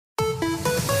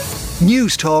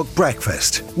News Talk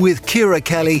Breakfast with Ciara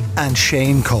Kelly and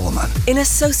Shane Coleman. In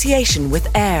association with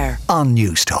AIR On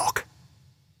News Talk.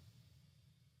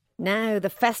 Now, the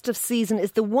festive season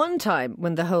is the one time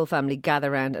when the whole family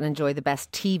gather around and enjoy the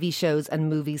best TV shows and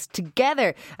movies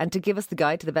together. And to give us the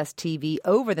guide to the best TV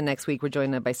over the next week, we're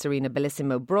joined now by Serena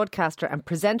Bellissimo, broadcaster and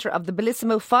presenter of the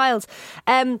Bellissimo Files.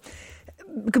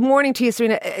 Good morning to you,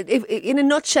 Serena. In a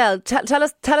nutshell, tell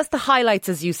us the highlights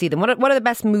as you see them. What are the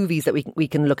best movies that we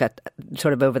can look at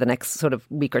sort of over the next sort of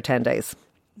week or 10 days?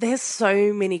 There's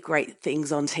so many great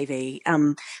things on TV.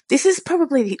 This is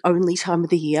probably the only time of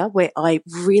the year where I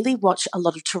really watch a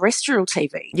lot of terrestrial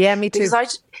TV. Yeah, me too.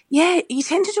 Because you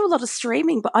tend to do a lot of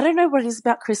streaming, but I don't know what it is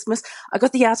about Christmas. I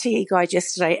got the RTE guide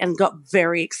yesterday and got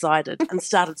very excited and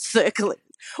started circling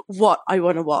what I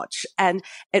want to watch. And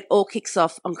it all kicks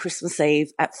off on Christmas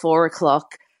Eve at 4:00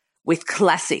 with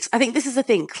classics. I think this is the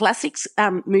thing. Classics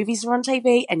movies are on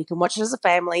TV and you can watch it as a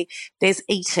family. There's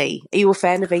E.T. Are you a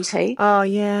fan of E.T.? Oh,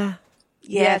 yeah.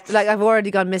 Yeah. Like I've already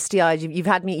gone misty-eyed. You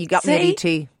got me at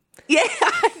E.T. Yeah,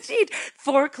 I did.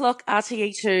 4:00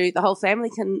 RTE2. The whole family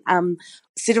can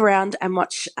sit around and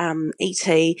watch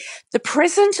E.T. The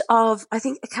present of, I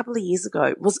think a couple of years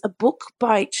ago, was a book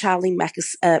by Charlie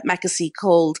Mackesy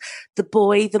called The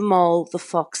Boy, the Mole, the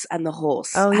Fox and the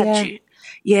Horse. Oh, yeah.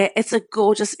 Yeah, it's a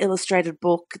gorgeous illustrated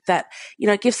book that,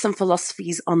 gives some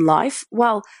philosophies on life.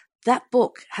 Well, that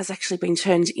book has actually been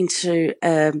turned into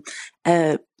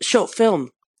a short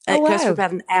film. It goes for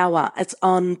about an hour. It's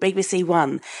on BBC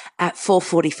One at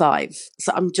 4:45.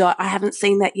 So I haven't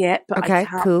seen that yet, but I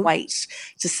can't wait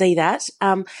to see that.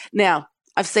 Now,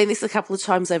 I've seen this a couple of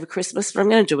times over Christmas, but I'm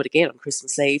going to do it again on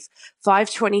Christmas Eve.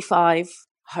 5:25,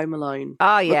 Home Alone.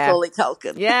 Oh, yeah. Macaulay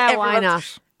Culkin. Yeah, why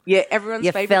not? Yeah, everyone's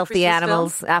favourite filthy Christmas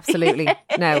animals. film. Absolutely.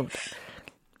 No.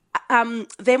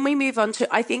 Then we move on to,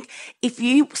 I think, if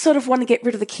you sort of want to get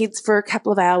rid of the kids for a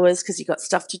couple of hours because you've got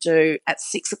stuff to do at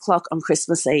 6:00 on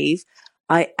Christmas Eve,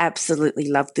 I absolutely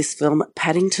love this film,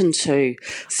 Paddington 2,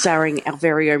 starring our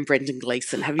very own Brendan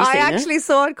Gleeson. Have you seen it? I actually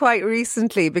saw it quite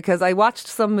recently because I watched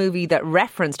some movie that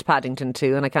referenced Paddington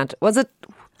 2 and I can't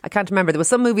remember. There was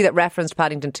some movie that referenced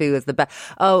Paddington 2 as it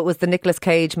was the Nicolas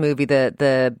Cage movie,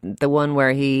 the one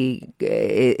where he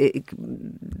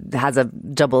has a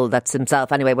double that's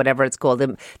himself. Anyway, whatever it's called,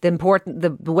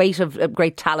 the weight of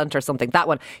great talent or something. That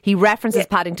one. He references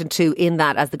Paddington 2 in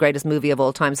that as the greatest movie of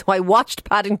all time. So I watched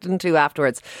Paddington 2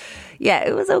 afterwards. Yeah,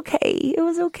 it was okay.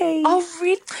 Oh,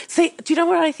 really? See, do you know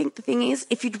what I think the thing is?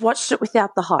 If you'd watched it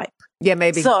without the hype. Yeah,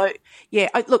 maybe. So, yeah,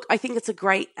 I think it's a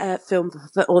great film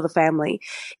for all the family.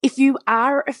 If you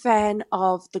are a fan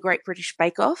of the Great British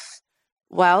Bake Off,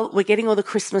 well, we're getting all the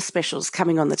Christmas specials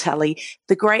coming on the tally.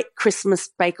 The Great Christmas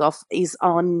Bake Off is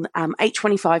on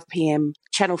 8:25 p.m,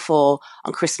 Channel 4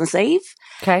 on Christmas Eve.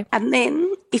 Okay. And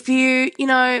then if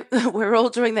we're all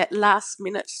doing that last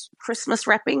minute Christmas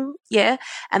wrapping, yeah,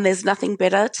 and there's nothing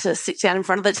better to sit down in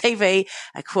front of the TV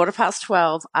at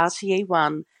 12:15,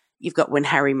 RTE1, you've got When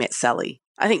Harry Met Sally.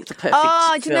 I think the perfect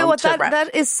film. Do you know what?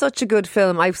 That is such a good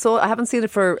film. I haven't seen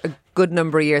it for a good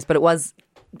number of years, but it was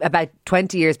about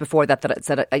 20 years before that it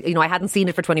said, I hadn't seen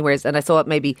it for 20 years and I saw it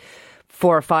maybe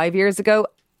 4 or 5 years ago.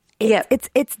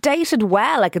 It's dated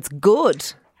well, like it's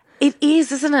good. It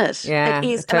is, isn't it? Yeah, it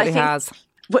is. It totally and I has.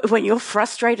 think when you're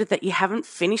frustrated that you haven't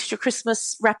finished your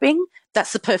Christmas wrapping,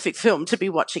 that's the perfect film to be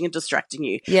watching and distracting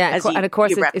you. Yeah, and of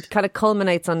course it kind of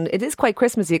culminates on, it is quite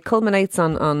Christmassy, it culminates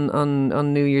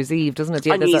on New Year's Eve, doesn't it?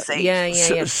 Yeah, on New Year's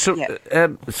Eve. Yeah.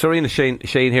 Serena, Shane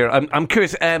here. I'm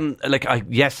curious,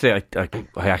 yesterday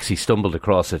I actually stumbled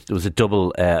across it. It was a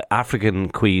double African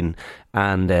Queen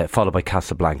and followed by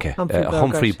Casablanca.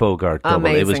 Humphrey Bogart double.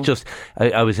 Amazing. It was just,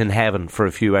 I was in heaven for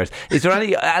a few hours. Is there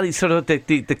any sort of,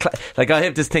 I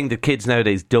have this thing that kids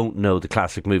nowadays don't know the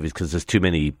classic movies because there's too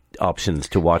many options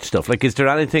to watch stuff. Like, is there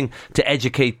anything to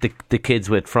educate the kids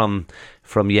with from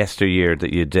yesteryear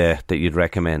that you'd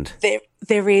recommend?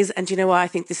 There is, and do you know why? I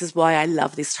think this is why I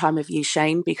love this time of year,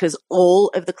 Shane, because all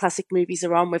of the classic movies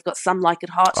are on. We've got Some Like It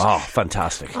Hot. Oh,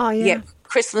 fantastic. Oh, yeah. Yep.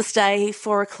 Christmas Day,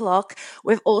 4:00.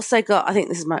 We've also got, I think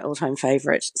this is my all-time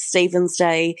favourite, Stephen's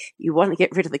Day. You want to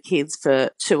get rid of the kids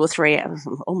for 2 or 3 hours,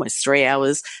 almost 3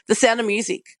 hours. The Sound of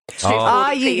Music.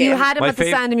 You had him at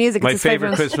The Sound of Music. My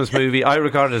favourite Christmas movie. I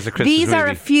regard it as a Christmas movie. These are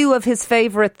a few of his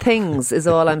favourite things, is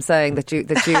all I'm saying. That you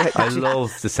I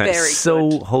love The Sound. It's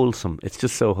so wholesome. It's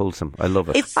just so wholesome. I love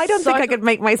it. I don't think I could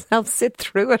make myself sit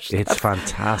through it. It's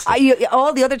fantastic.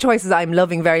 All the other choices I'm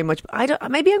loving very much.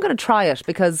 But maybe I'm going to try it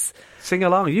because Sing sing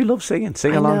along. You love singing.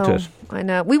 Sing along to it. I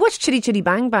know. We watched Chitty Chitty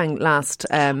Bang Bang last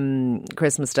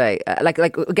Christmas Day. Like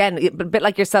again, a bit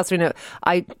like yourself, Serena,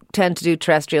 I tend to do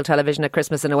terrestrial television at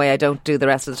Christmas in a way I don't do the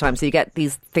rest of the time. So you get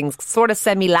these things sort of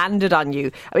semi-landed on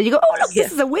you. I mean, you go, oh, look,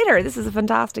 this is a winner. This is a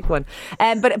fantastic one.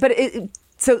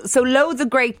 So loads of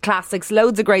great classics,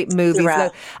 loads of great movies.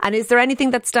 Right. And is there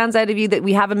anything that stands out of you that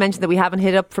we haven't mentioned, that we haven't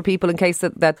hit up for people in case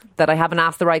that I haven't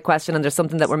asked the right question and there's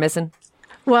something that we're missing?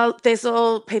 Well,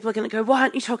 people are going to go, why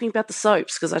aren't you talking about the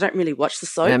soaps? Because I don't really watch the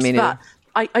soaps. Yeah, me neither.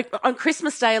 But on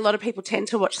Christmas Day, a lot of people tend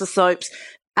to watch the soaps.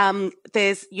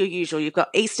 There's your usual. You've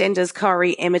got EastEnders,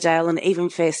 Corrie, Emmerdale, and even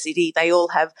Fair City. They all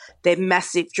have their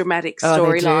massive dramatic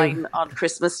storyline on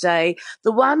Christmas Day.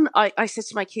 The one I said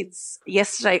to my kids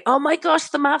yesterday, oh my gosh,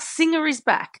 The Masked Singer is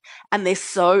back. And they're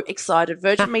so excited.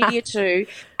 Virgin Media 2,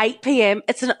 8 p.m.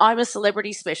 It's an I'm a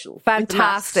Celebrity special.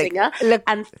 Fantastic. Look,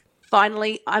 and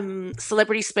finally,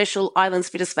 Celebrity Special, Island's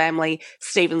Fittest Family,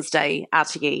 Stephen's Day,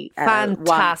 RTE.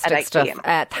 Fantastic stuff.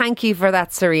 Thank you for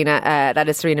that, Serena. That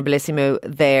is Serena Bellissimo,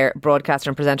 their broadcaster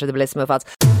and presenter of the Bellissimo Files.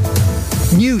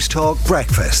 News Talk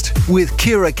Breakfast with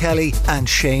Ciara Kelly and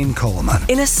Shane Coleman.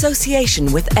 In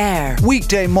association with AIR.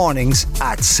 Weekday mornings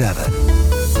at 7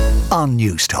 on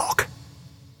News Talk.